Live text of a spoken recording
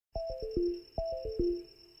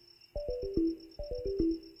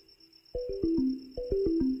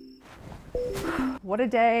what a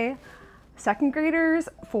day. Second graders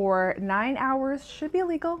for 9 hours should be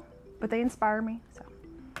illegal, but they inspire me, so.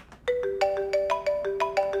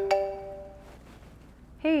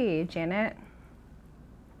 Hey, Janet.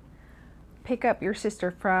 Pick up your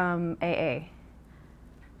sister from AA.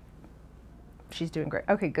 She's doing great.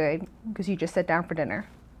 Okay, good, because you just sat down for dinner.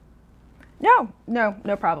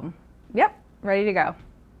 No problem. Yep, ready to go.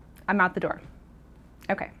 I'm out the door.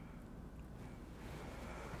 Okay.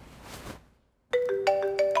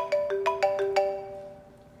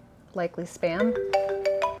 Likely spam.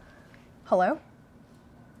 Hello?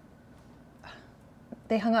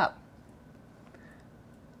 They hung up.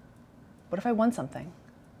 What if I won something?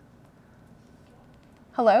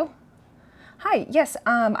 Hello? Hi, yes,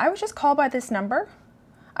 I was just called by this number.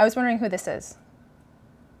 I was wondering who this is.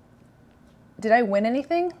 Did I win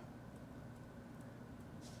anything?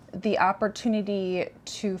 The opportunity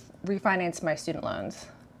to refinance my student loans.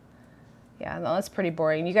 Yeah, no, that's pretty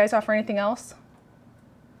boring. You guys offer anything else?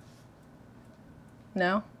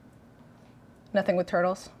 No? Nothing with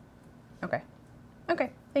turtles? Okay. Okay,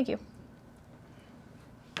 thank you.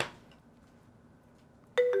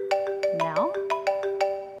 Nell?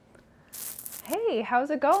 Hey, how's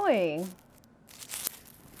it going?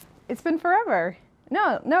 It's been forever.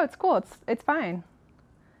 No, it's cool. It's fine.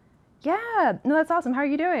 Yeah, no, that's awesome. How are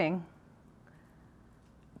you doing?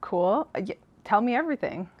 Cool. Tell me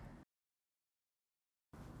everything.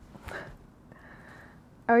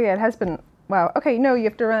 Oh yeah, it has been. Wow. Okay, no, you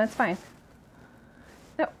have to run. That's fine.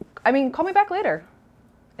 No, I mean, call me back later.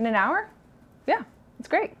 In an hour? Yeah, it's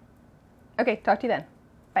great. Okay, talk to you then.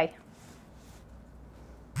 Bye.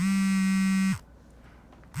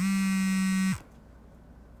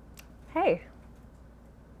 Hey.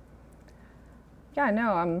 Yeah,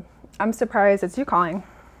 no, I'm surprised it's you calling.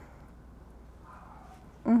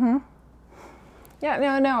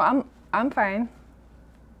 Yeah, no, I'm fine.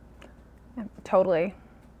 Yeah, totally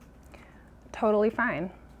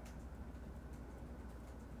fine.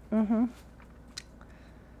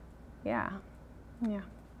 Yeah.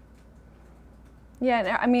 Yeah,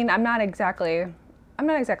 no, I mean, I'm not exactly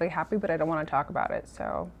happy, but I don't want to talk about it,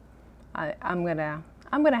 so I'm gonna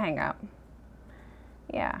hang up.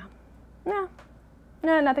 Yeah. No,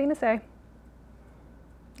 nothing to say.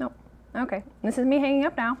 Nope. Okay, this is me hanging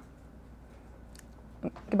up now.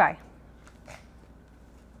 Goodbye.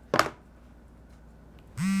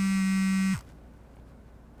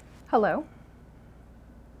 Hello?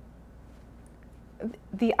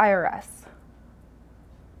 The IRS.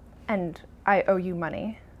 And I owe you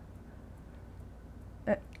money.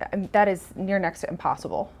 That is near next to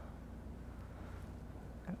impossible.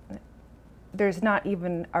 There's not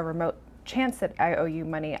even a remote chance that I owe you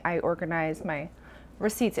money. I organize my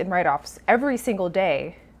receipts and write-offs every single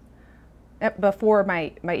day before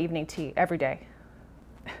my evening tea, every day.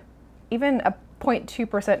 Even a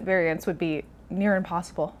 0.2% variance would be near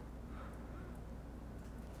impossible.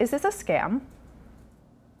 Is this a scam?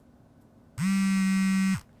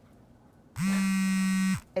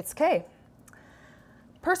 It's Kay.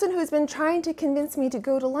 Person who's been trying to convince me to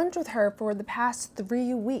go to lunch with her for the past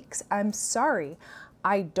 3 weeks. I'm sorry.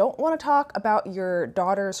 I don't want to talk about your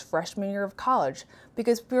daughter's freshman year of college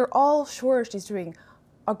because we're all sure she's doing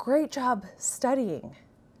a great job studying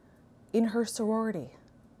in her sorority.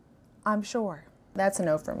 I'm sure. That's a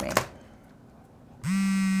no from me.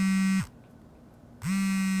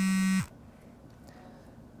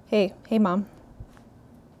 Hey, Mom.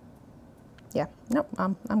 Yeah, nope,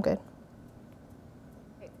 I'm good.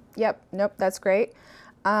 Yep, nope, that's great.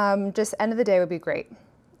 Just end of the day would be great.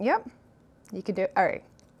 Yep, you can do it. All right,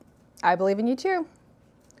 I believe in you too.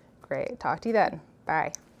 Great, talk to you then.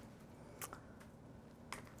 Bye.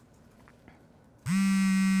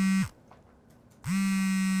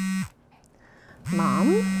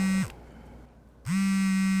 Mom?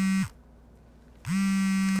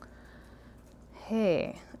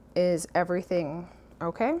 Hey, is everything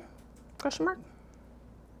okay? Question mark?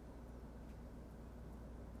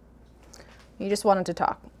 You just wanted to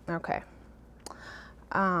talk. Okay.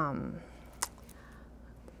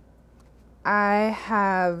 I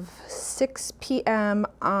have 6 p.m.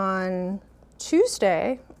 on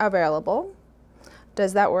Tuesday available.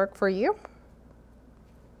 Does that work for you?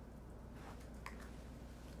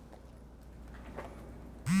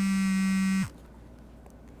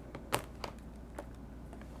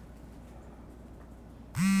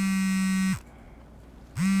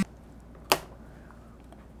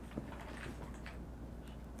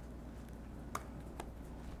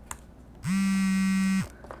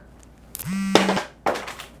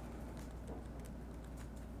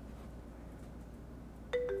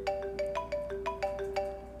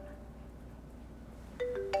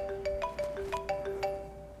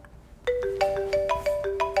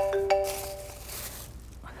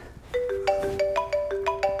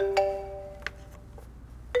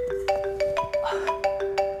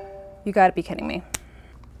 You gotta be kidding me.